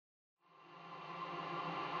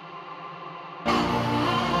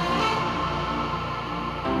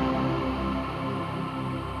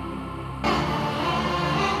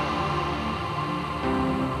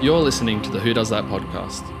You're listening to the Who Does That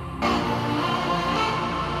podcast.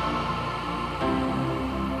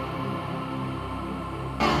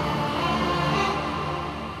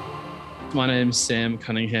 My name's Sam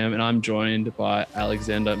Cunningham and I'm joined by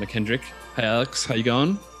Alexander McKendrick. Hey Alex, how you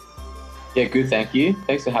going? Yeah, good, thank you.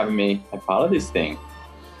 Thanks for having me a part of this thing.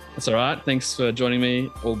 That's all right. Thanks for joining me,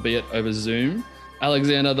 albeit over Zoom.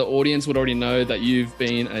 Alexander, the audience would already know that you've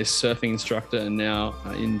been a surfing instructor and now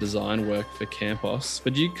in design work for Campos.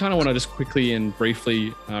 But do you kind of want to just quickly and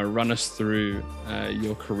briefly run us through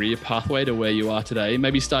your career pathway to where you are today?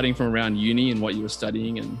 Maybe starting from around uni and what you were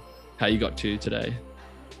studying and how you got to today.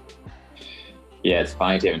 Yeah, it's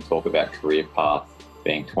funny to even talk about career path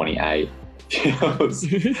being 28. Feels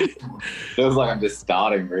like I'm just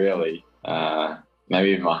starting, really. Maybe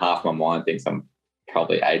even half my mind thinks I'm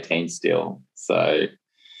probably 18 still. So,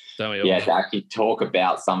 yeah, to actually talk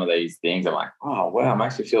about some of these things, I'm like, oh, wow, I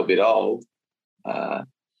actually feel a bit old. I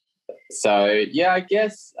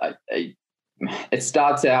guess it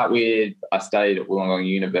starts out with I studied at Wollongong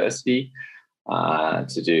University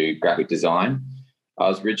to do graphic design. I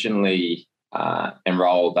was originally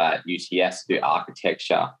enrolled at UTS to do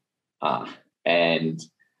architecture. And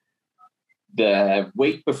the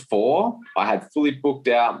week before, I had fully booked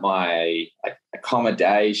out my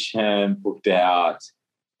accommodation, booked out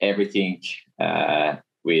everything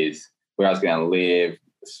with where I was going to live,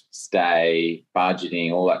 stay,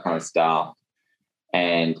 budgeting, all that kind of stuff.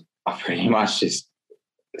 And I pretty much just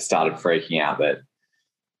started freaking out that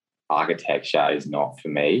architecture is not for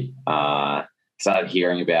me. Started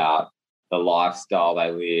hearing about the lifestyle they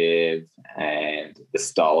live and the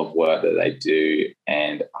style of work that they do.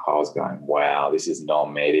 And I was going, wow, this is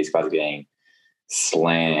not me. These guys are getting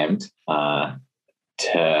slammed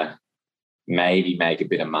to maybe make a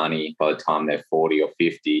bit of money by the time they're 40 or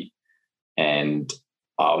 50. And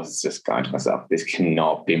I was just going to myself, this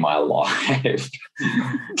cannot be my life.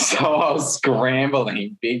 So I was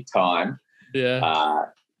scrambling big time,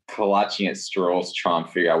 clutching at straws to try and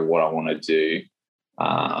figure out what I want to do.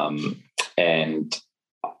 And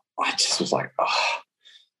I just was like, oh,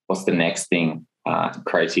 what's the next thing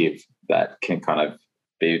creative that can kind of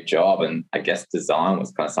be a job? And I guess design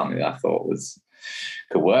was kind of something that I thought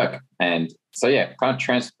could work. And so, yeah, kind of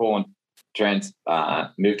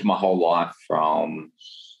moved my whole life from,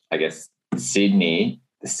 I guess, Sydney,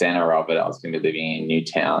 the centre of it. I was going to be living in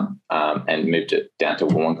Newtown, and moved it down to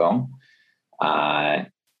Wollongong.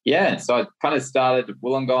 So I kind of started at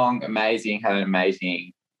Wollongong, had an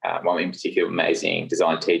amazing, one in particular, amazing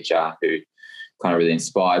design teacher who kind of really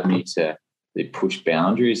inspired me to really push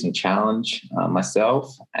boundaries and challenge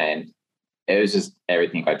myself. And it was just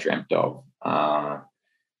everything I dreamt of.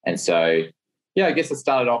 And so, yeah, I guess I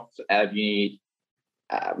started off out of uni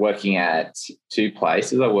working at two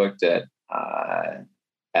places. I worked at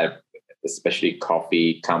a specialty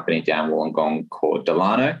coffee company down Wollongong called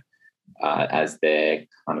Delano as their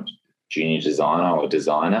kind of junior designer or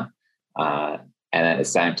designer. And at the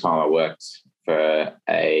same time, I worked for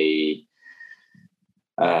a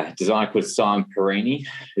designer called Simon Perini,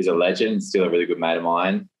 who's a legend, still a really good mate of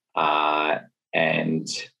mine. And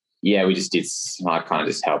yeah, I kind of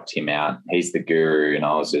just helped him out. He's the guru, and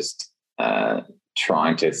I was just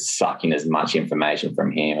trying to suck in as much information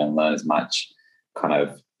from him and learn as much kind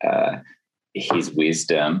of his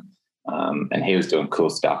wisdom. And he was doing cool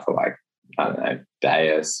stuff for, like, I don't know,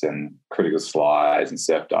 Deus and critical slides and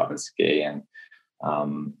surf, dive and ski. And I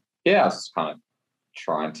was just kind of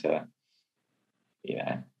trying to,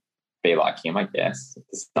 be like him, I guess,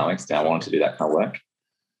 to some extent. I wanted to do that kind of work.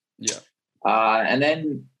 Yeah. And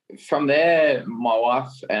then from there, my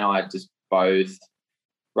wife and I just both,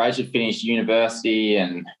 Rachel finished university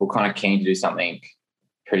and we're kind of keen to do something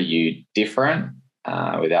pretty different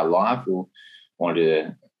with our life. We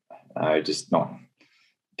wanted to just not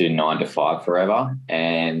do 9 to 5 forever.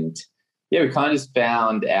 And yeah, we kind of just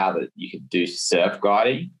found out that you could do surf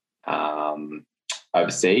guiding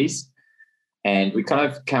overseas. And we kind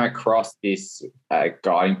of came across this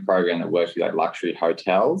guiding program that works with, like, luxury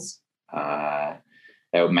hotels.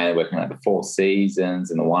 They were mainly working like the Four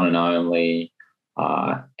Seasons and the One and Only.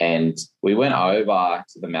 And we went over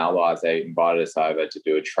to the Maldives. They invited us over to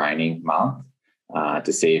do a training month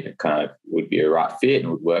to see if it kind of would be a right fit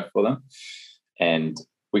and would work for them. And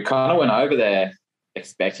we kind of went over there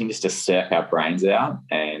expecting just to surf our brains out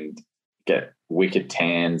and get wicked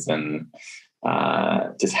tans and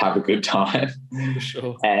just have a good time. For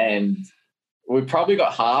sure. And we probably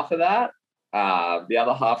got half of that. The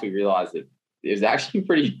other half, we realised that it was actually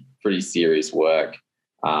pretty serious work.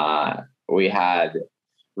 We had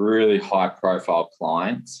really high-profile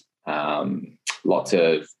clients, lots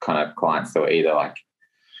of kind of clients that were either like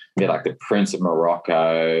we had like the Prince of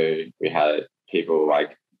Morocco. We had people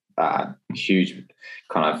like huge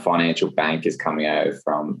kind of financial bankers coming over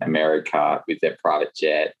from America with their private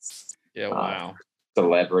jets. Yeah, wow.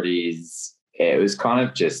 Celebrities. It was kind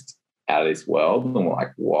of just out of this world, and we're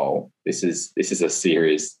like, whoa, this is a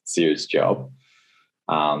serious job.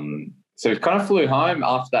 So we kind of flew home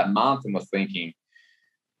after that month and was thinking,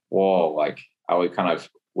 whoa, like, are we kind of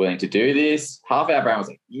willing to do this? Half our brain was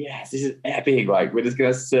like, yes, this is epic. Like, we're just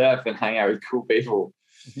going to surf and hang out with cool people.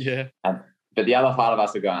 Yeah. But the other part of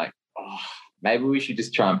us were going like, oh, maybe we should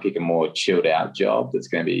just try and pick a more chilled out job that's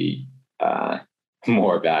going to be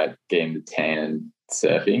more about getting the tan and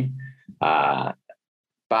surfing.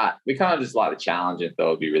 But we kind of just liked the challenge and thought it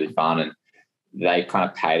would be really fun. And they kind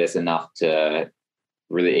of paid us enough to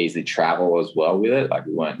really easily travel as well with it. Like,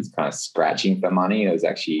 we weren't kind of scratching for money. It was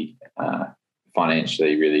actually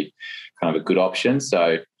financially really kind of a good option.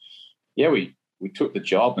 So yeah, we took the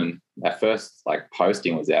job, and our first like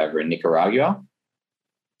posting was over in Nicaragua.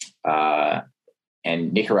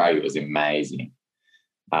 And Nicaragua was amazing.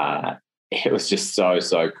 It was just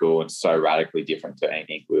so cool and so radically different to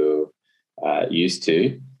anything we were used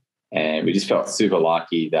to. And we just felt super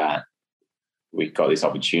lucky that we got this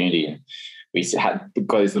opportunity. And we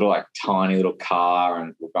got this little like tiny little car,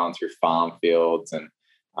 and we're going through farm fields, and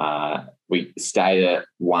we stayed at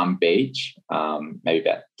one beach, maybe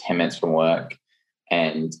about 10 minutes from work.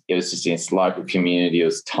 And it was just in this local community. It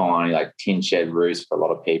was tiny, like tin shed roofs for a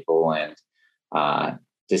lot of people, and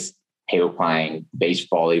just people playing beach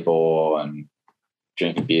volleyball and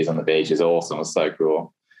drinking beers on the beach. It was awesome. It was so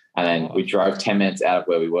cool. And then we drove 10 minutes out of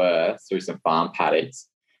where we were through some farm paddocks.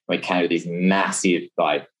 We came to these massive,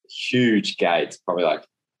 like huge gates, probably like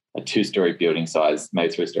a 2-story building size,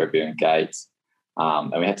 maybe 3-story building gates.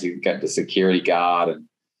 And we had to get the security guard, and,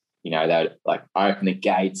 you know, they would like open the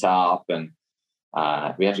gates up, and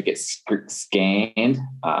we have to get scanned,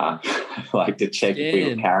 like to check if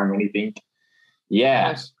we were carrying anything. Yeah.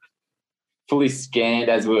 Nice. Fully scanned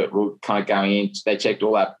as we were kind of going in. They checked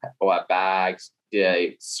all our bags, did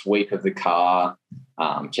a sweep of the car,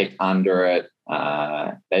 checked under it.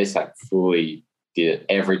 They just like fully did it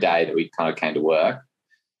every day that we kind of came to work.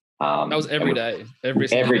 That was every day?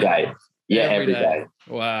 Every day. Yeah, every day.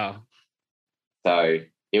 Wow. So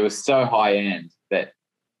it was so high end that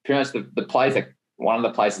pretty much the place, like one of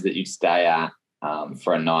the places that you'd stay at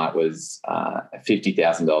for a night was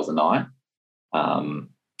 $50,000 a night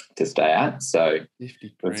to stay at. So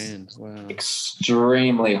 $50,000. Wow.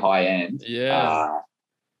 Extremely high end. Yeah.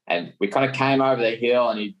 And we kind of came over the hill,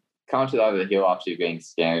 and you come over the hill after you're being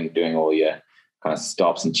scanned and doing all your kind of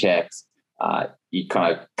stops and checks. You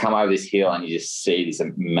kind of come over this hill, and you just see this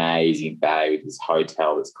amazing bay with this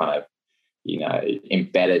hotel that's kind of, you know,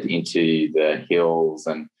 embedded into the hills,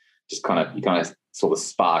 and just kind of saw the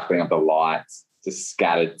sparkling of the lights just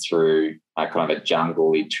scattered through kind of a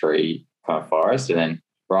jungle-y tree kind of forest. And then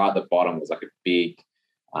right at the bottom was like a big,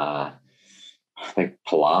 I think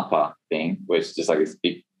palapa thing, which is just like this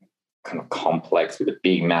big kind of complex with a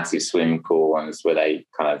big, massive swimming pool, and it's where they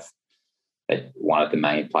one of the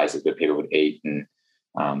main places where people would eat, and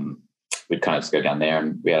we'd kind of just go down there,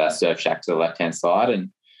 and we had our surf shack to the left-hand side, and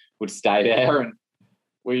would stay there. And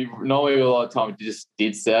we normally a lot of time we just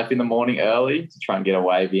did surf in the morning early to try and get a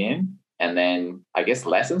wave in, and then I guess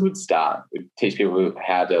lessons would start. We'd teach people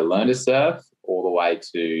how to learn to surf, all the way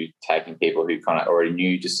to taking people who kind of already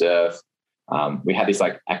knew to surf. We had this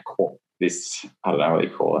I don't know what you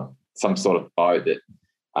call it, some sort of boat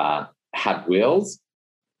that had wheels.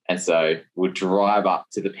 And so we'd drive up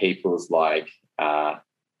to the people's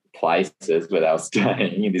places where they were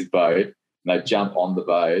staying in this boat, and they'd jump on the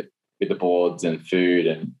boat with the boards and food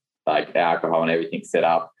and like alcohol and everything set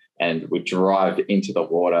up, and we'd drive into the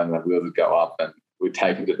water, and the wheels would go up, and we'd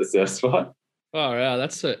take them to the surf spot. Oh, wow,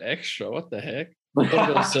 that's so extra. What the heck?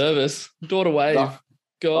 Daughter service, daughter wave.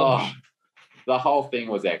 Gosh. The whole thing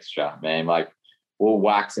was extra, man. Like, we're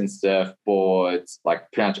waxing surfboards,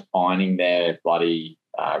 like pretty much ironing their bloody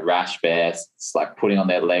rash vests, like putting on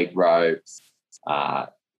their leg ropes,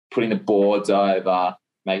 putting the boards over,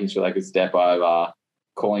 making sure they could step over,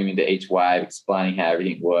 calling them into each wave, explaining how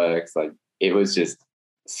everything works. Like, it was just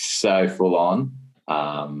so full on.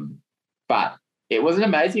 But it was an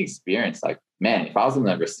amazing experience. Like, man, if I was on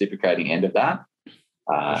the reciprocating end of that,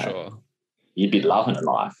 for sure, you'd be loving it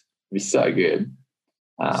life. It'd be so good.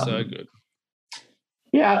 So good.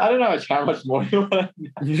 Yeah, I don't know how much more you want to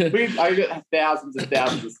know. I got thousands and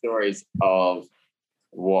thousands of stories of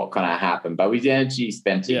what kind of happened, but we did actually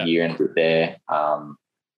spent a year and a bit there.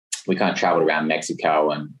 We kind of traveled around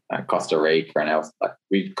Mexico and Costa Rica and else. Like,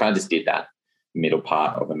 we kind of just did that middle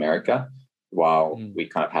part of America. while Mm. we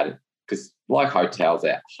kind of had it, because like hotels,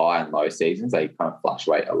 they're high and low seasons, they kind of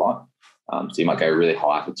fluctuate a lot. So you might go really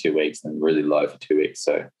high for 2 weeks and really low for 2 weeks.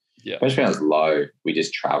 So especially when it was low, we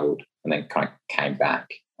just traveled and then kind of came back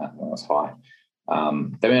when it was high.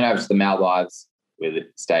 Then we went over to the Maldives. We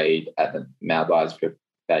stayed at the Maldives for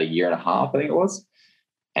about 1.5 years, I think it was,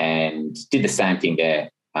 and did the same thing there.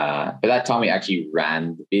 But that time we actually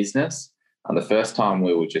ran the business. The first time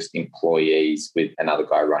we were just employees with another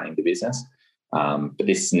guy running the business. But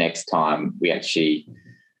this next time we actually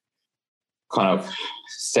kind of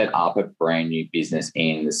set up a brand new business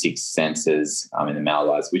in the Six Senses in the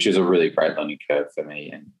Maldives, which was a really great learning curve for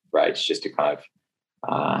me and Rach, just to kind of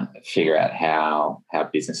figure out how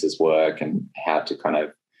businesses work and how to kind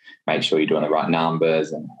of make sure you're doing the right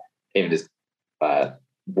numbers, and even just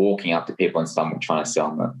walking up to people and someone trying to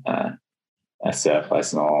sell them a surf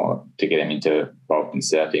lesson or to get them involved in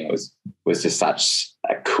surfing was just such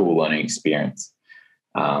a cool learning experience.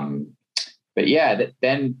 But yeah,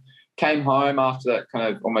 then came home after that,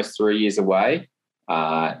 kind of almost 3 years away,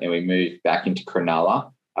 and we moved back into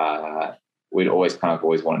Cronulla. We'd always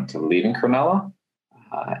wanted to live in Cronulla.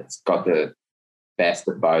 It's got the best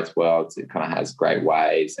of both worlds. It kind of has great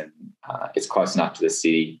waves, and it's close enough to the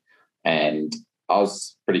city. And I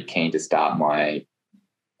was pretty keen to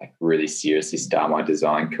really seriously start my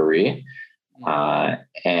design career.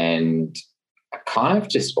 And I kind of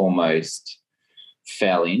just almost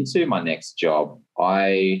fell into my next job.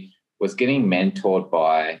 I was getting mentored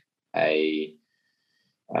by a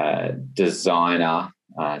designer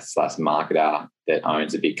 / marketer that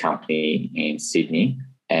owns a big company in Sydney,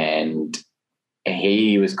 and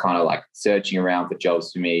he was kind of like searching around for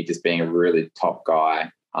jobs for me, just being a really top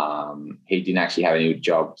guy. He didn't actually have any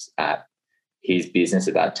jobs at his business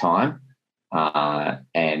at that time,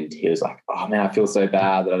 and he was like, "Oh man, I feel so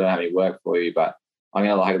bad that I don't have any work for you, but I'm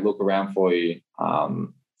gonna look around for you."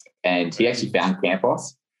 And he actually found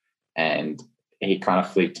Campos, and he kind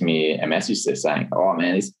of flicked me a message there saying, "Oh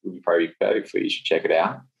man, this would be probably perfect for you. You should check it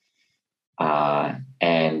out."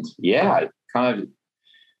 And yeah, I kind of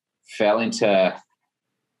fell into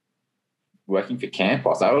working for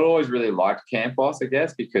Campos. I would always really liked Campos, I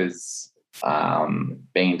guess, because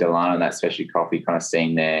being in Delano and that specialty coffee kind of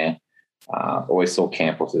scene there, always saw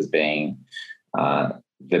Campos as being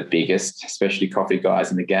the biggest specialty coffee guys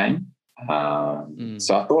in the game.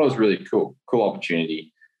 So I thought it was really cool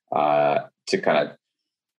opportunity to kind of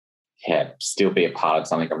still be a part of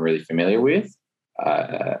something I'm really familiar with,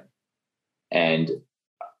 and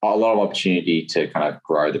a lot of opportunity to kind of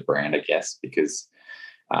grow the brand, I guess, because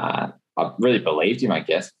I really believed him, I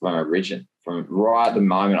guess, from right at the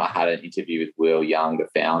moment I had an interview with Will Young, the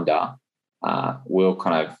founder. Will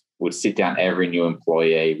kind of would sit down every new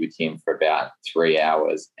employee with him for about 3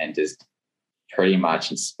 hours and just pretty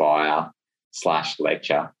much inspire /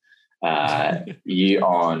 lecture you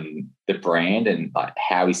on the brand and like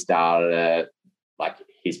how he started it, like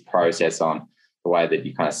his process on the way that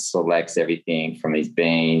he kind of selects everything from his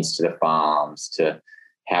beans to the farms to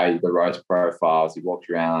how the roast profiles. He walked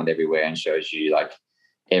around everywhere and shows you like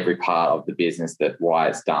every part of the business, that why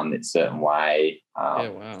it's done a certain way.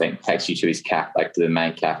 Then takes you to his to the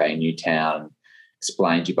main cafe in Newtown,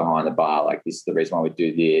 explains you behind the bar, like this is the reason why we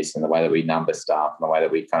do this, and the way that we number stuff, and the way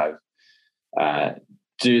that we kind of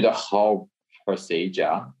do the whole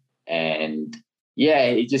procedure. And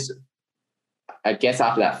yeah, he just, I guess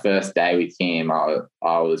after that first day with him, I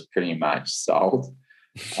was pretty much sold.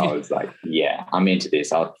 I was like, yeah, I'm into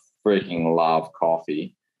this. I freaking love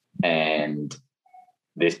coffee, and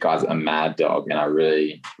this guy's a mad dog, and I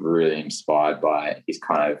really, really inspired by his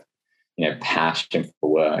kind of, passion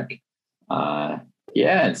for work.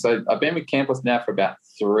 And so I've been with Campos now for about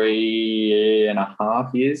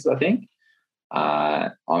 3.5 years, I think.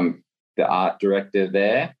 I'm the art director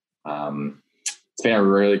there. It's been a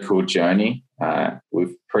really cool journey.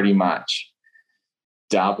 We've pretty much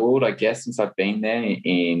doubled, I guess, since I've been there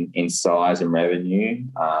in size and revenue.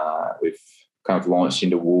 We've kind of launched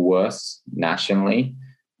into Woolworths nationally.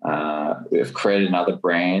 We've created another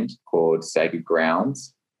brand called Sacred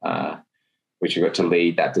Grounds, which we got to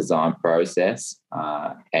lead that design process.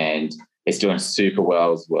 And it's doing super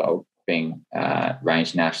well as well, being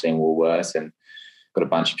ranged nationally in Woolworths, and got a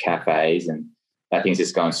bunch of cafes, and that thing's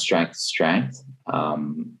just going strength to strength.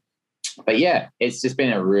 But yeah, it's just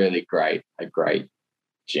been a really great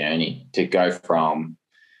journey to go from,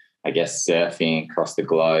 I guess, surfing across the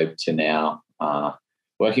globe to now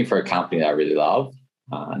working for a company that I really love.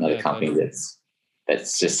 Another company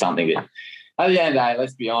that's just something that, at the end of the day,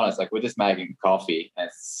 let's be honest, like we're just making coffee.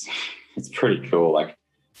 It's pretty cool. Like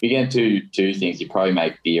you get into two things, you probably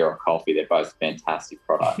make beer or coffee. They're both fantastic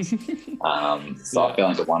products. So I fell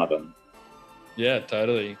into one of them. Yeah,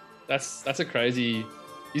 totally. That's a crazy.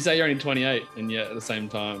 You say you're only 28, and yet at the same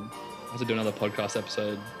time, I have to do another podcast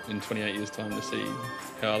episode in 28 years' time to see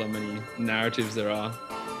how many narratives there are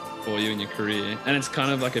for you in your career. And it's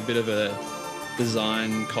kind of like a bit of a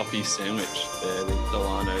design coffee sandwich there with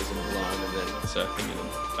Delano's and design, and then surfing and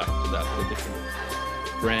back to that with a different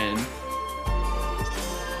brand.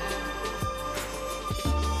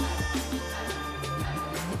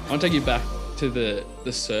 I want to take you back to the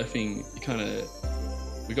surfing. You kind of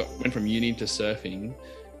went from uni to surfing.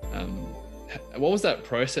 What was that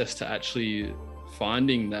process to actually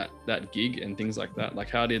finding that gig and things like that? Like,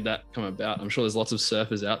 how did that come about? I'm sure there's lots of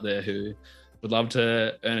surfers out there who would love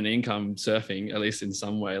to earn an income surfing, at least in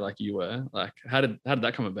some way, like you were. Like, how did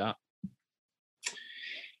that come about?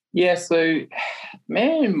 Yeah, so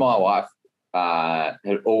me and my wife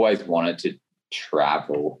had always wanted to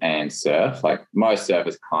travel and surf. Like most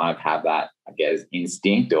surfers kind of have that, I guess,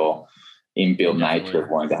 instinct or inbuilt nature of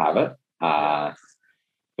wanting to have it.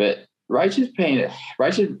 But Rachel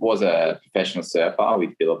was a professional surfer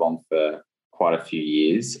with Billabong for quite a few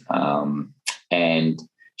years. And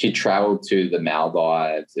she traveled to the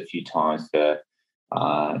Maldives a few times for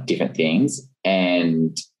different things.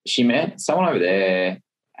 And she met someone over there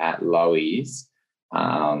at Loeys,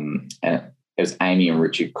 and it was Amy and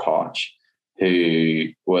Richard Koch, who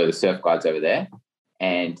were the surf guides over there.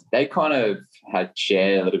 And they kind of had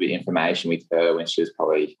shared a little bit of information with her when she was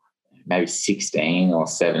probably maybe 16 or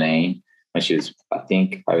 17, when she was, I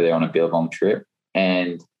think, over there on a Billabong trip.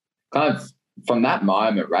 And kind of from that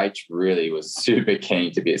moment, Rach really was super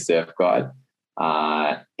keen to be a surf guide.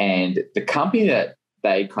 And the company that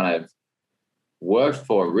they kind of worked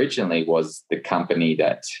for originally was the company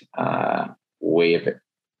that we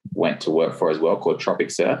went to work for as well, called Tropic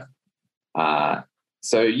Surf.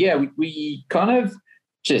 So yeah, we kind of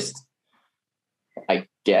just, I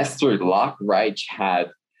guess through luck, Rach had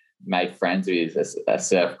made friends with a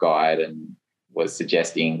surf guide and was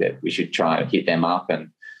suggesting that we should try and hit them up. And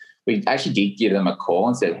we actually did give them a call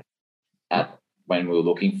and said, when we were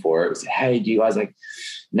looking for it, we said, hey, do you guys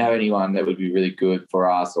know anyone that would be really good for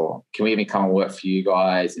us? Or can we even come and work for you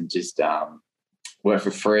guys and just work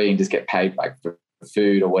for free and just get paid for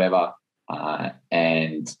food or whatever?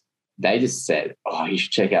 And they just said, oh, you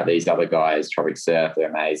should check out these other guys, Tropic Surf. They're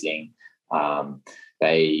amazing.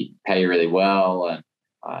 They pay really well,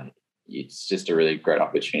 and it's just a really great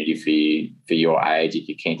opportunity for your age if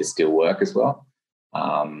you're keen to still work as well.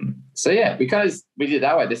 So yeah, because we did it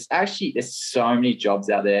that way. There's so many jobs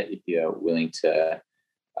out there if you're willing to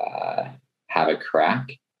have a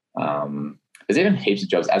crack. There's even heaps of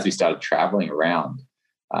jobs as we started traveling around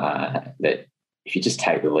that if you just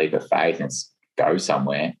take the leap of faith and go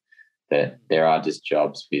somewhere, that there are just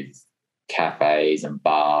jobs with cafes and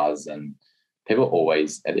bars, and people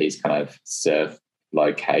always at these kind of surf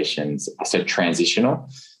locations are so transitional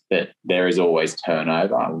that there is always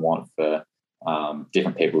turnover and want for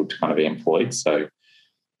different people to kind of be employed. So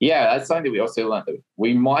yeah, that's something that we also learned that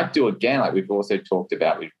we might do again. Like we've also talked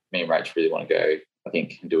about, me and Rach really want to go, I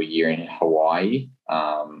think, and do a year in Hawaii.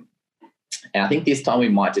 And I think this time we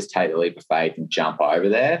might just take the leap of faith and jump over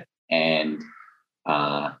there and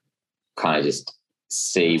kind of just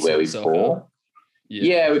see where we fall.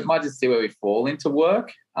 Yeah, we might just see where we fall into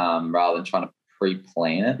work rather than trying to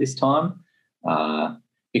pre-plan it this time,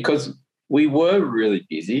 because we were really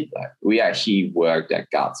busy. Like, we actually worked our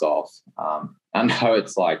guts off. I know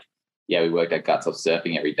it's like, yeah, we worked our guts off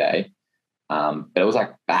surfing every day, but it was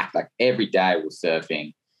like every day we were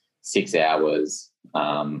surfing 6 hours,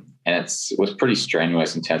 and it was pretty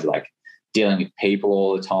strenuous in terms of like dealing with people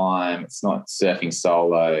all the time. It's not surfing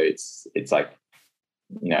solo. It's like,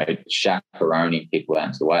 you know, chaperoning people out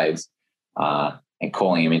into the waves and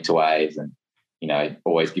calling them into waves, and, you know,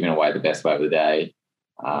 always giving away the best wave of the day.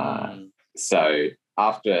 So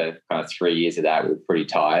after kind of 3 years of that, we were pretty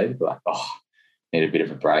tired. We're like, oh, need a bit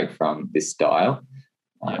of a break from this style.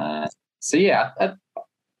 So yeah, I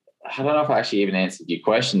don't know if I actually even answered your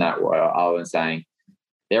question that well, other than saying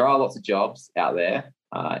there are lots of jobs out there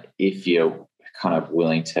if you're kind of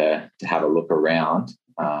willing to have a look around.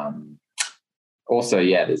 Also,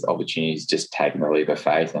 yeah, there's opportunities just taking the leap of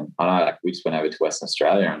faith. And I know, like, we just went over to Western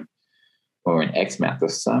Australia, and when we were in Exmouth,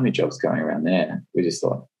 there's so many jobs going around there. We just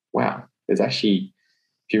thought, wow, there's actually,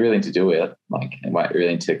 if you're willing to do it, like, and you're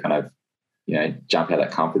willing to kind of, you know, jump out of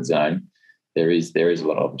that comfort zone, there is a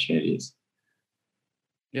lot of opportunities.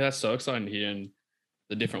 Yeah, that's so exciting to hear, and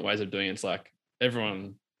the different ways of doing it. It's like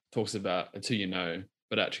everyone talks about it's who you know,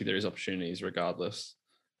 but actually there is opportunities regardless,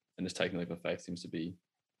 and just taking the leap of faith seems to be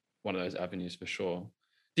one of those avenues for sure.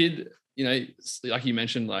 Did, you know, like you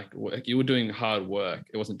mentioned, like you were doing hard work.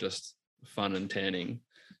 It wasn't just fun and tanning.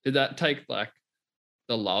 Did that take like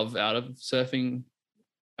the love out of surfing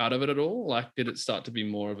out of it at all? Like, did it start to be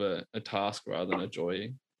more of a task rather than a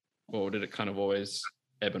joy? Or did it kind of always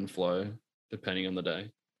ebb and flow depending on the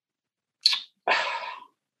day?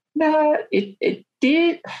 No, it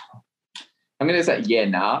did. I'm going to say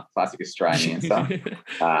nah, classic Australian answer.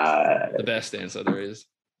 The best answer there is.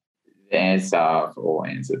 The answer for all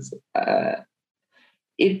answers.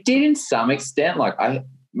 It did in some extent. Like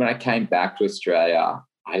when I came back to Australia,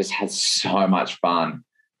 I just had so much fun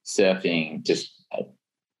surfing, just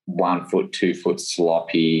 1 foot, 2 foot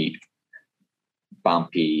sloppy,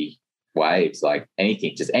 bumpy waves, like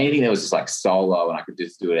anything that was just like solo and I could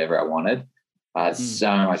just do whatever I wanted. I had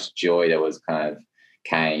so much joy that was kind of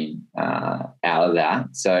came out of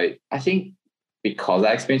that. So I think because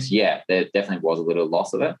I experienced, there definitely was a little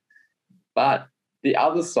loss of it. But the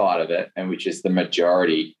other side of it, and which is the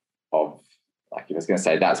majority of, like I was going to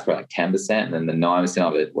say, that's probably like 10%, and then the 9%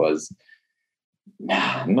 of it was,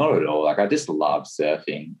 not at all. Like I just love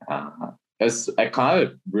surfing. It was a kind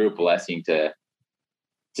of real blessing to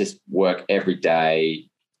just work every day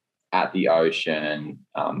at the ocean,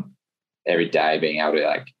 every day being able to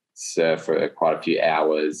like surf for quite a few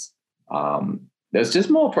hours. There's just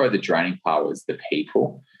more probably the draining part was the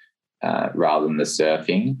people rather than the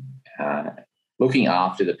surfing. Looking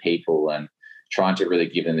after the people and trying to really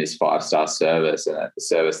give them this 5-star service and the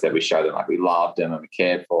service that we showed them, like we loved them and we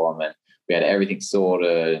cared for them and we had everything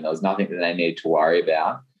sorted and there was nothing that they needed to worry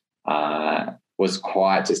about, was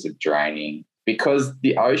quite just a draining, because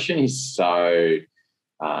the ocean is so,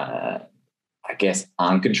 I guess,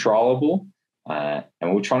 uncontrollable. And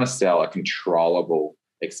we're trying to sell a controllable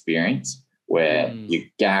experience where you're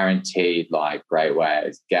guaranteed like great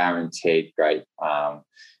waves, guaranteed great,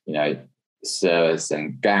 service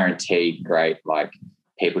and guaranteed great like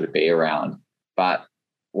people to be around. But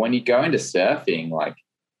when you go into surfing, like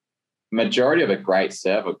majority of a great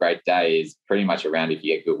surf or great day is pretty much around if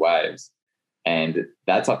you get good waves. And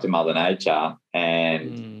that's up to Mother Nature.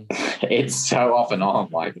 And it's so off and on.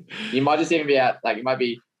 Like you might just even be out, like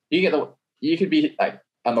you could be like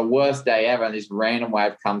on the worst day ever and this random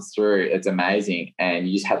wave comes through. It's amazing. And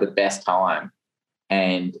you just have the best time.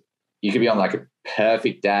 And you could be on like a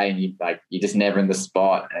perfect day and you're just never in the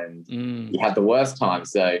spot and you have the worst time.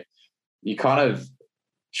 So you kind of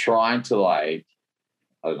trying to like,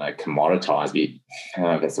 I don't know, commoditize it. I don't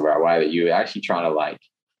know if that's the right way, but you're actually trying to like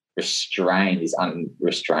restrain this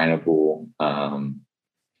unrestrainable kind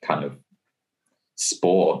of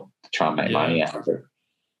sport to try and make money out of it.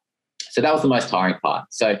 So that was the most tiring part.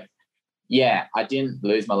 So yeah, I didn't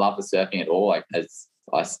lose my love for surfing at all. Like as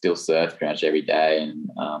I still surf pretty much every day, and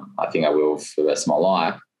I think I will for the rest of my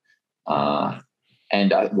life.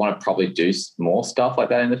 And I want to probably do more stuff like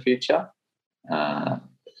that in the future.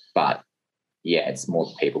 But yeah, it's more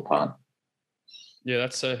the people part. Yeah,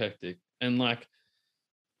 that's so hectic. And like,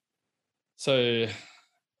 so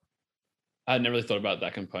I had never really thought about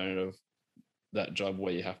that component of that job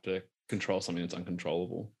where you have to control something that's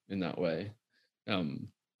uncontrollable in that way.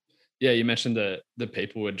 Yeah, you mentioned that the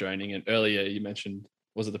people were draining, and earlier you mentioned,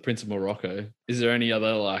 was it the Prince of Morocco? Is there any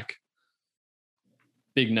other like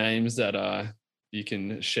big names that you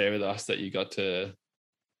can share with us that you got to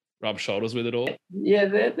rub shoulders with at all? Yeah,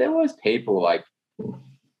 there was people like,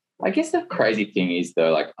 I guess the crazy thing is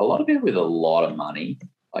though, like a lot of people with a lot of money,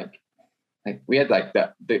 like we had like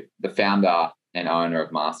the founder and owner of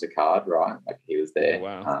MasterCard, right? Like he was there. Oh,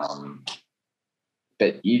 wow.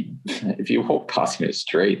 But if you walk past him in the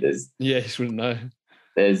street, you wouldn't know.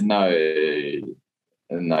 There's no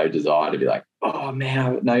desire to be like, oh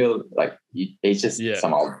man, no, you're like, he's just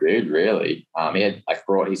some old dude, really. He had like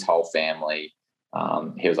brought his whole family.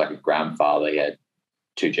 He was like a grandfather. He had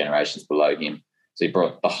 2 generations below him, so he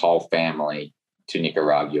brought the whole family to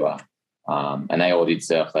Nicaragua, and they all did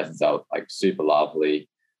surf lessons. They were like super lovely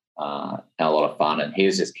and a lot of fun. And he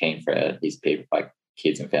was just keen for his people, like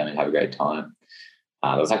kids and family, to have a great time.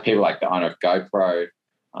 There was like people like the owner of GoPro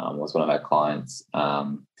was one of our clients.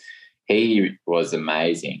 He was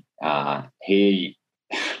amazing. He's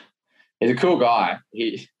a cool guy.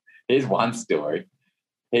 Here's one story.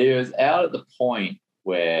 He was out at the point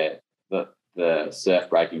where the surf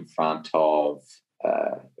break in front of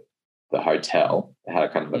the hotel. They had a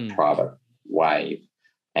kind of a private wave,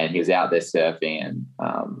 and he was out there surfing, and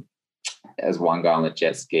there's one guy on the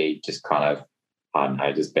jet ski just kind of, I don't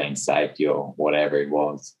know, just being safety or whatever it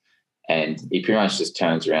was. And he pretty much just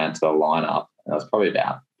turns around to the lineup, and there was probably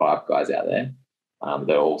about 5 guys out there.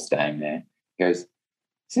 They're all staying there. He goes,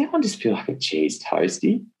 does anyone just feel like a cheese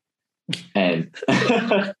toasty? And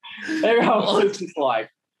everyone was just like,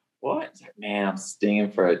 what? It's like, man, I'm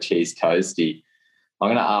stinging for a cheese toasty. I'm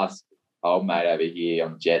going to ask old mate over here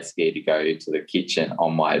on jet ski to go to the kitchen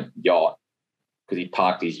on my yacht, because he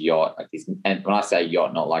parked his yacht. And when I say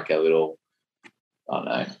yacht, not like a little, I don't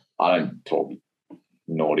know, I don't talk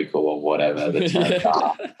nautical or whatever the terms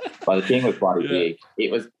are, but the thing was bloody big.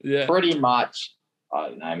 It was pretty much, I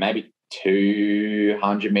don't know, maybe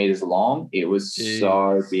 200 meters long. It was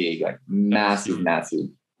so big, like massive.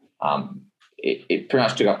 It pretty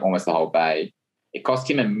much took up almost the whole bay. It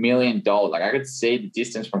cost him $1 million. Like, I could see the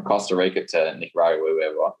distance from Costa Rica to Nicaragua, where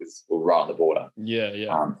we were, because we were right on the border.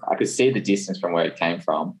 I could see the distance from where it came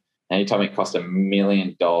from. And he told me it cost $1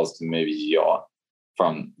 million to move his yacht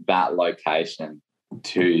from that location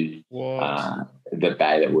to the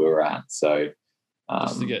bay that we were at. So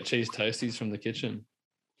just to get cheese toasties from the kitchen.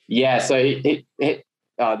 Yeah, so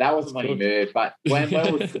that wasn't when he moved, but when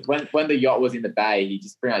the yacht was in the bay, he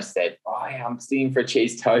just pretty much said, "Oh, yeah, I'm sitting for a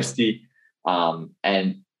cheese toasty."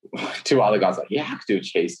 And two other guys were like, "Yeah, I could do a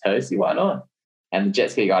cheese toasty. Why not?" And the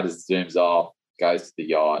jet ski guy just zooms off, goes to the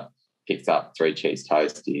yacht, picks up 3 cheese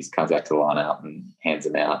toasties, comes back to the line out and hands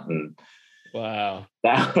them out. And wow,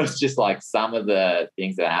 that was just like some of the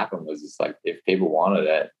things that happened. Was just like, if people wanted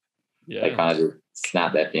it, they kind of just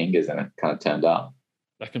snapped their fingers and it kind of turned up.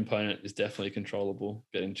 That component is definitely controllable,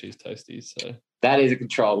 getting cheese toasties. So that is a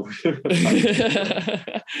control. You got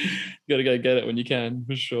to go get it when you can,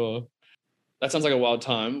 for sure. That sounds like a wild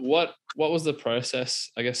time. What was the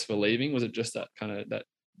process, I guess, for leaving? Was it just that kind of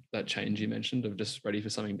that change you mentioned of just ready for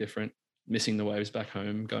something different, missing the waves back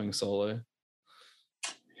home, going solo?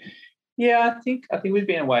 Yeah, I think we've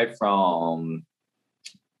been away from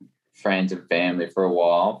friends and family for a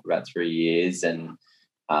while, for about 3 years, and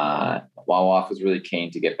my wife was really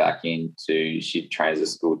keen to get back into, she trained as a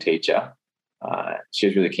school teacher. She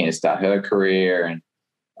was really keen to start her career, and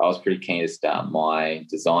I was pretty keen to start my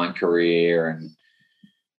design career. And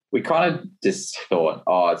we kind of just thought,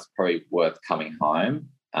 it's probably worth coming home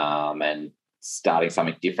and starting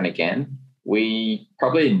something different again. We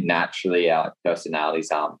probably naturally, our personalities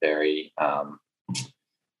aren't very, I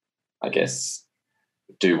guess,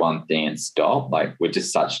 do one thing and stop. Like, we're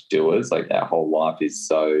just such doers. Like, our whole life is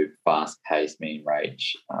so fast paced, me and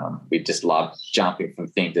Rach. We just love jumping from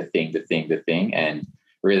thing to thing to thing to thing and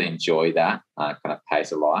really enjoy that kind of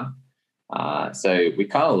pace of life. So we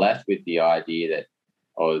kind of left with the idea that,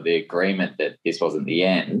 or the agreement that this wasn't the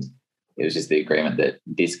end. It was just the agreement that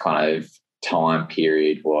this kind of time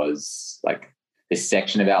period was like this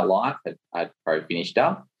section of our life had probably finished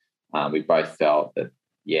up. We both felt that,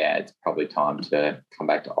 it's probably time to come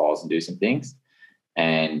back to Oz and do some things.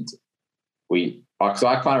 And so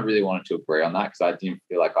I kind of really wanted to agree on that, because I didn't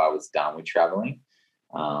feel like I was done with traveling.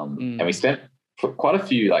 And we spent quite a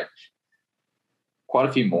few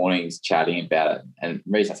mornings chatting about it. And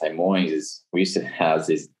the reason I say mornings is we used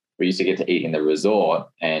to get to eat in the resort,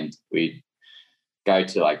 and we'd go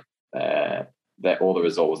to like all the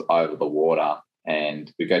resort was over the water,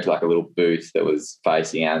 and we'd go to like a little booth that was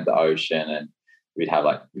facing out of the ocean, and we'd have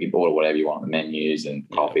we could order whatever you want on the menus and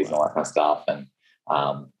coffees and all that kind of stuff. And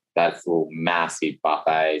that's little massive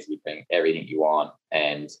buffets. You bring everything you want.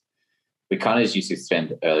 And we kind of just used to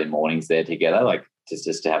spend early mornings there together, like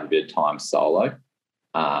just to have a bit of time solo.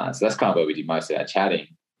 So that's kind of where we did most of our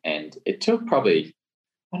chatting. And it took probably,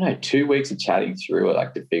 2 weeks of chatting through it,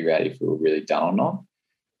 like to figure out if we were really done or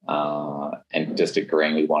not. And just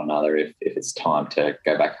agreeing with one another if it's time to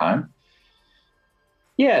go back home.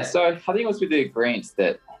 Yeah, so I think it was with the agreements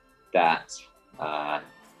that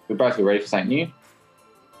we both were ready for something new,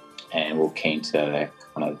 and we're keen to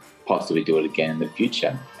kind of possibly do it again in the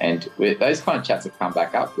future. And with those kind of chats have come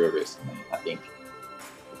back up real recently. I think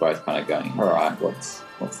we're both kind of going, all right, what's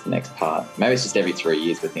the next part? Maybe it's just every 3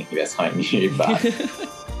 years we're thinking about something new, but it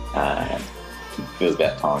feels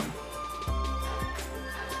about time.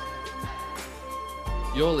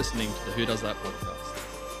 You're listening to the Who Does That podcast.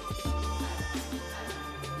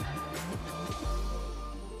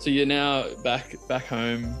 So you're now back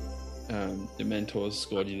home. Your mentors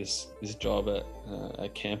scored you this job at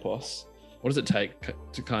Campos. What does it take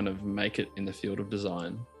to kind of make it in the field of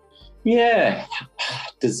design? Yeah,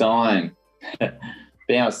 design. Being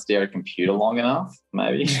able to stare at a computer long enough,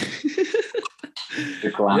 maybe. The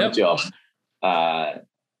glamour job.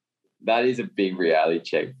 That is a big reality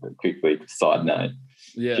check. Quickly, side note.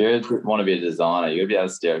 Yeah. If you want to be a designer, you've got to be able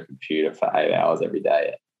to stare at a computer for 8 hours every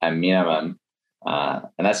day at minimum. And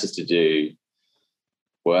that's just to do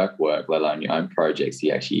work, let alone your own projects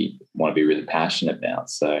you actually want to be really passionate about.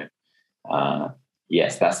 So,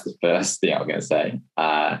 yes, that's the first thing I'm going to say.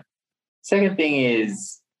 Second thing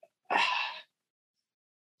is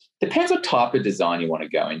Depends what type of design you want to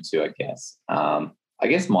go into, I guess. I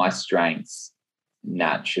guess my strengths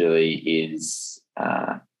naturally is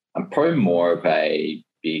I'm probably more of a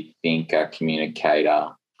big thinker, communicator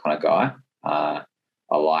kind of guy. I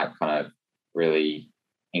like kind of really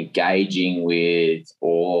engaging with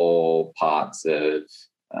all parts of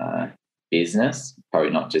business,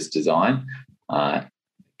 probably not just design,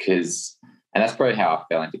 because and that's probably how I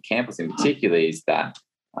fell into campus in particular, is that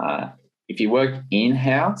if you work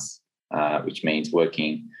in-house, which means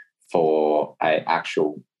working for an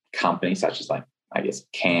actual company such as, like, I guess,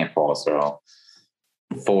 Campos or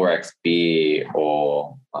Forex Beer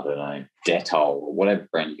or, I don't know, Dettol or whatever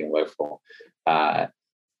brand you can work for, a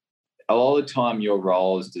lot of the time your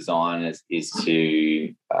role as designers is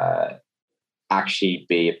to actually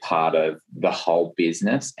be a part of the whole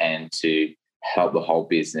business and to help the whole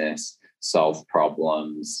business solve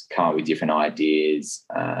problems, come up with different ideas,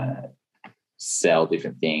 sell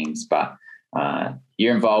different things. But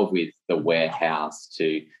you're involved with the warehouse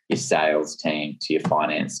to your sales team, to your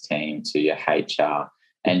finance team, to your HR,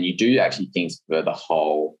 and you do actually things for the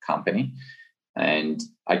whole company. And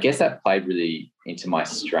I guess that played really into my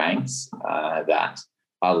strengths, that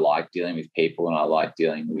I like dealing with people and I like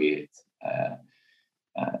dealing with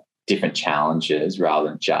different challenges rather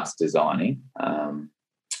than just designing.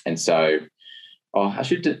 And so, I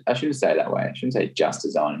shouldn't say it that way. I shouldn't say just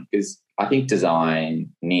designing, because I think designing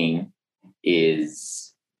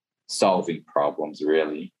is solving problems,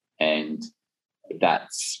 really, and that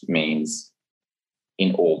means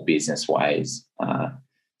in all business ways.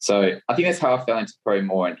 So I think that's how I fell into probably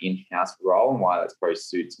more an in-house role, and why that probably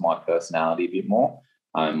suits my personality a bit more,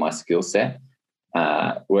 my skill set.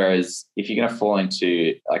 Whereas if you're going to fall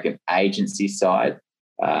into like an agency side,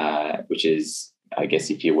 which is, I guess,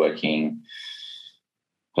 if you're working,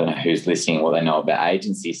 I don't know who's listening, what they know about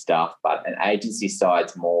agency stuff, but an agency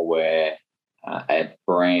side's more where a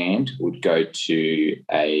brand would go to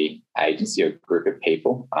a agency or group of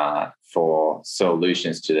people for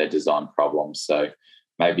solutions to their design problems. So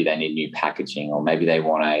maybe they need new packaging, or maybe they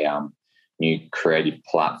want a new creative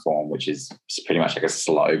platform, which is pretty much like a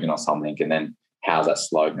slogan or something. And then how's that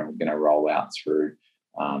slogan going to roll out through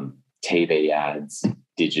TV ads,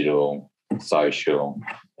 digital, social,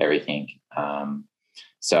 everything.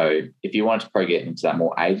 So if you want to probably get into that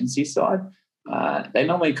more agency side, they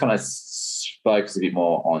normally kind of focus a bit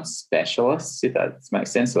more on specialists, if that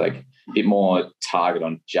makes sense. So like a bit more target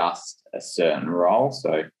on just a certain role.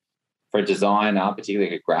 So for a designer,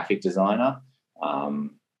 particularly a graphic designer,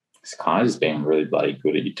 it's kind of just being really bloody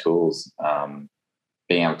good at your tools,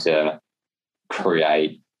 being able to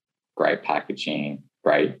create great packaging,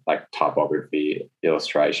 great like typography,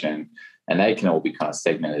 illustration, and they can all be kind of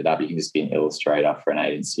segmented up. You can just be an illustrator for an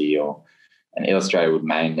agency, or an illustrator would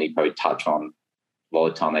mainly probably touch on, a lot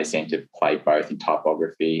of the time they seem to play both in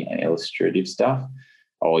typography and illustrative stuff,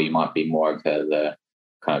 or you might be more of the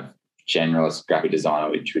kind of generalist graphic designer,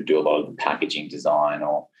 which would do a lot of the packaging design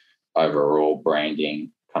or overall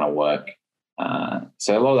branding kind of work.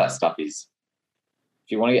 So a lot of that stuff is,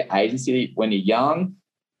 if you want to get agency when you're young,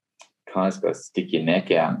 kind of just got to stick your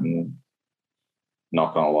neck out and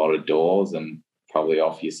knock on a lot of doors and probably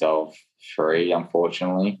offer yourself free,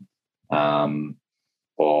 unfortunately,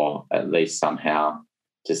 or at least somehow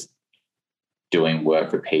just doing work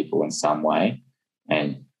for people in some way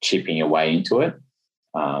and chipping your way into it.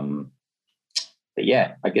 But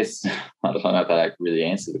yeah, I guess I don't know if that really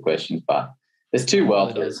answers the questions, but there's two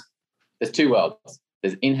worlds. There's two worlds.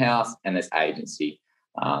 There's in-house and there's agency.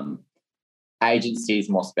 Agencies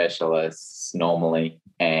more specialists normally,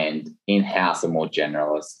 and in-house are more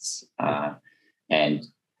generalists. And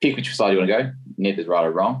pick which side you want to go. Neither's right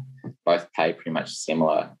or wrong. Both pay pretty much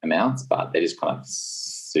similar amounts, but they just kind of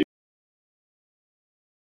suit.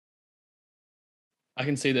 I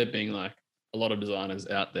can see there being like a lot of designers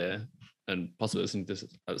out there and possibly listening to this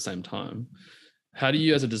at the same time. How do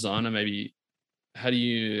you, as a designer, how do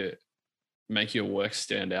you make your work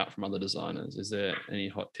stand out from other designers? Is there any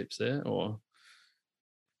hot tips there, or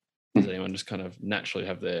does anyone just kind of naturally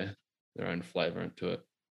have their own flavor into it?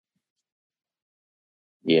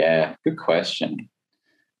 Yeah, good question.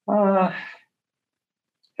 How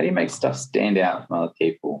do you make stuff stand out from other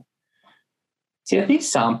people? See, I think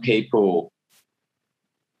some people,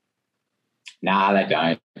 they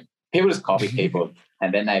don't. People just copy people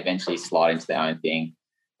and then they eventually slide into their own thing.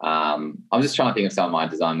 I'm just trying to think of some of my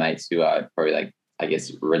design mates who are probably, like, I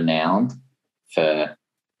guess, renowned for,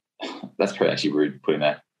 that's probably actually rude putting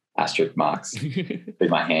that asterisk marks with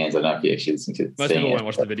my hands. I don't know if you actually listen to it. Most people won't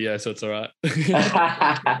watch the video, so it's all right.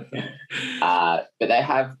 But they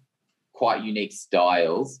have quite unique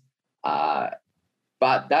styles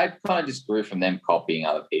But that kind of just grew from them copying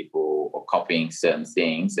other people or copying certain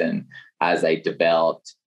things. And as they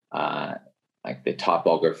developed like their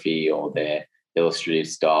typography or their illustrative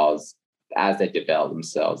styles, as they developed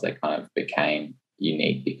themselves, they kind of became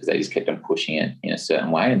unique because they just kept on pushing it in a certain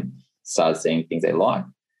way and started seeing things they like.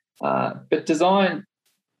 But design,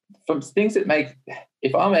 from things that make,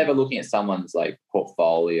 if I'm ever looking at someone's like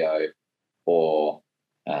portfolio or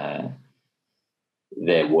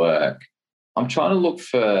their work, I'm trying to look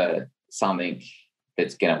for something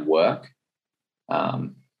that's going to work,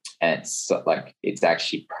 and it's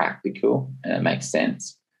actually practical and it makes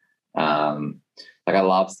sense. Like I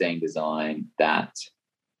love seeing design that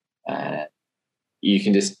you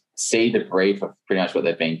can just see the brief of pretty much what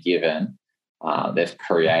they've been given. They've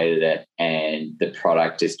created it, and the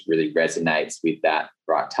product just really resonates with that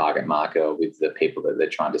right target market or with the people that they're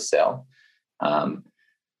trying to sell. I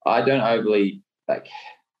don't overly like.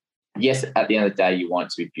 Yes, at the end of the day, you want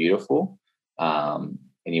it to be beautiful, and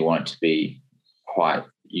you want it to be quite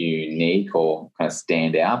unique or kind of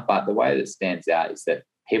stand out. But the way that it stands out is that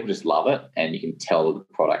people just love it, and you can tell that the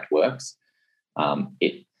product works.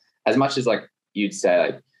 It, as much as like you'd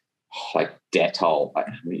say like Dettol, I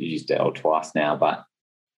used Dettol twice now, but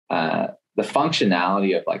the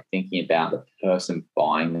functionality of like thinking about the person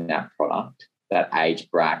buying that product, that age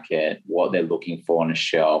bracket, what they're looking for on a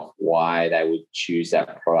shelf, why they would choose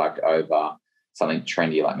that product over something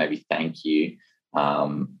trendy like maybe Thank You,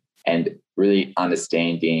 and really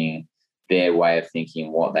understanding their way of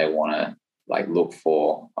thinking, what they want to like look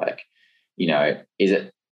for. Like, you know, is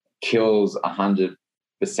it kills 100%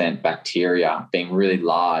 bacteria being really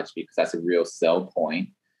large because that's a real sell point,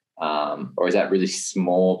 or is that really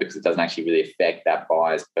small because it doesn't actually really affect that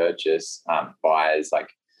buyer's purchase, buyer's like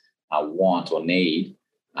want or need.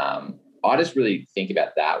 I just really think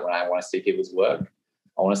about that when I want to see people's work.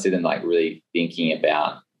 I want to see them like really thinking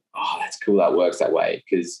about, oh, that's cool, that works that way.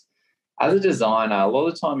 Because as a designer, a lot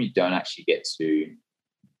of the time you don't actually get to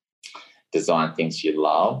design things you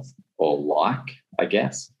love or like, I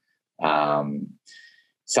guess.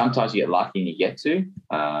 Sometimes you get lucky and you get to,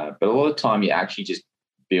 but a lot of the time you're actually just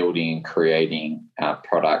building and creating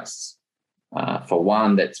products for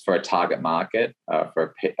one that's for a target market,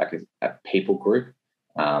 for a people group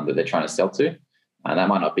that they're trying to sell to, and that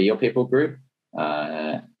might not be your people group,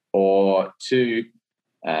 or two,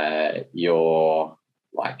 you're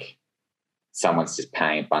like someone's just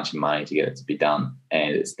paying a bunch of money to get it to be done,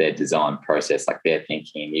 and it's their design process, like they're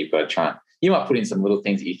thinking. You've got to try. You might put in some little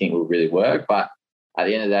things that you think will really work, but at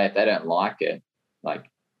the end of the day, if they don't like it, like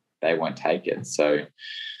they won't take it. So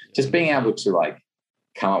just being able to like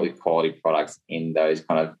come up with quality products in those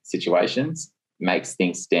kind of situations makes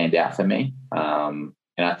things stand out for me. And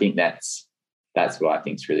I think that's what I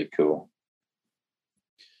think is really cool.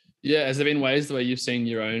 Yeah. Has there been ways the way you've seen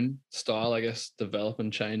your own style, I guess, develop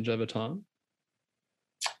and change over time?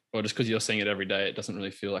 Or just because you're seeing it every day, it doesn't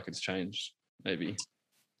really feel like it's changed, maybe?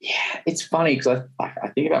 Yeah, it's funny because I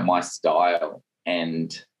think about my style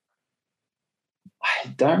and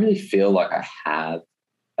I don't really feel like I have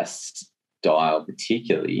a style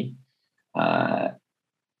particularly,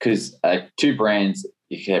 because two brands,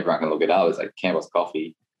 if everyone can look it up, is like Campbell's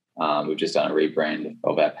Coffee. We've just done a rebrand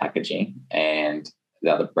of our packaging, and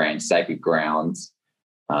the other brand, Sacred Grounds,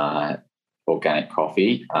 organic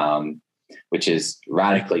coffee, which is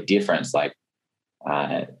radically different. It's like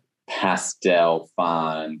pastel,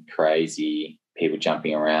 fun, crazy, people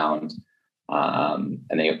jumping around. And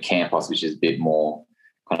then you have Campos, which is a bit more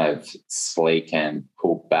kind of sleek and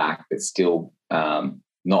pulled back, but still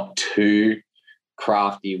not too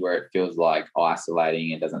crafty where it feels like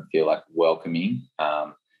isolating and doesn't feel like welcoming.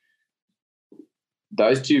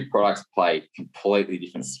 Those two products play completely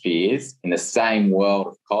different spheres in the same world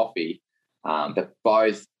of coffee, but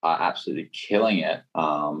both are absolutely killing it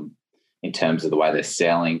in terms of the way they're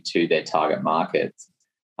selling to their target markets.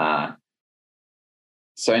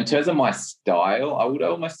 So in terms of my style, I would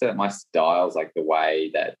almost say that my style is like the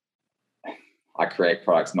way that I create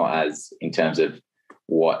products, not as in terms of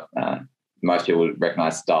what most people would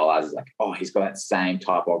recognize style as, like, oh, he's got that same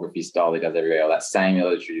typography style he does everywhere, or that same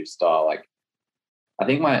illustrative style. Like, I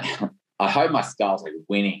think I hope my style's like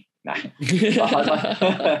winning. No. I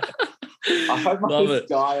hope my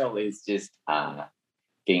style is just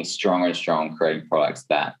getting stronger and stronger, creating products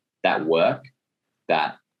that work,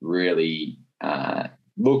 that really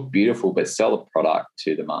look beautiful, but sell a product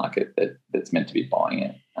to the market that's meant to be buying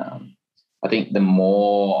it. I think the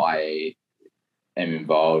more I am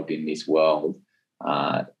involved in this world,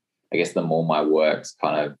 I guess the more my work's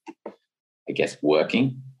kind of, I guess,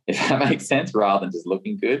 working, if that makes sense, rather than just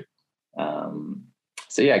looking good.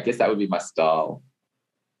 So yeah, I guess that would be my style.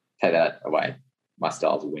 Take that away. My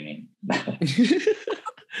style's winning.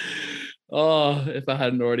 Oh, if I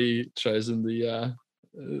hadn't already chosen the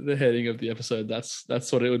heading of the episode,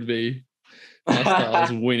 that's what it would be. My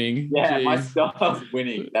style's winning. Yeah, Jeez. my style's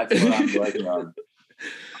winning. That's what I'm working on.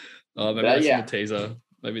 Oh, maybe that's in the teaser.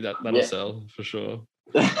 Maybe that'll sell for sure.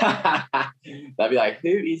 They'll be like, who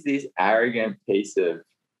is this arrogant piece of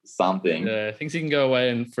something? Yeah, thinks he can go away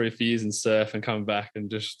and for a few years and surf and come back and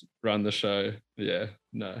just run the show. Yeah,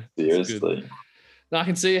 no. Seriously. Now I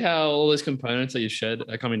can see how all those components that you shared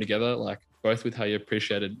are coming together, like both with how you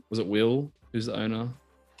appreciated, was it Will, who's the owner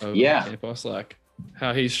of Campos, like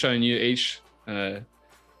how he's shown you each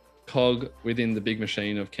cog within the big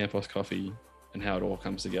machine of Campos Coffee and how it all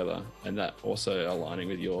comes together, and that also aligning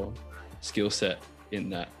with your skill set in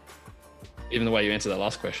that. Even the way you answered that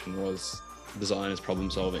last question was design is problem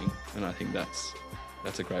solving, and I think that's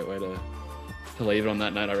a great way to leave it on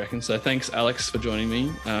that note, I reckon. So thanks, Alex, for joining me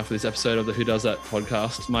for this episode of the Who Does That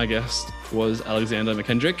podcast. My guest was Alexander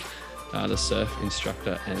McKendrick, the surf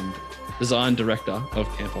instructor and design director of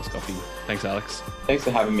Campos Coffee. Thanks, Alex. Thanks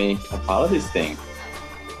for having me a part of this thing.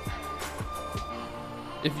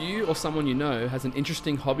 If you or someone you know has an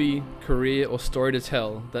interesting hobby, career, or story to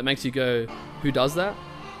tell that makes you go, who does that?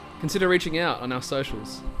 Consider reaching out on our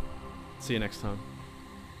socials. See you next time.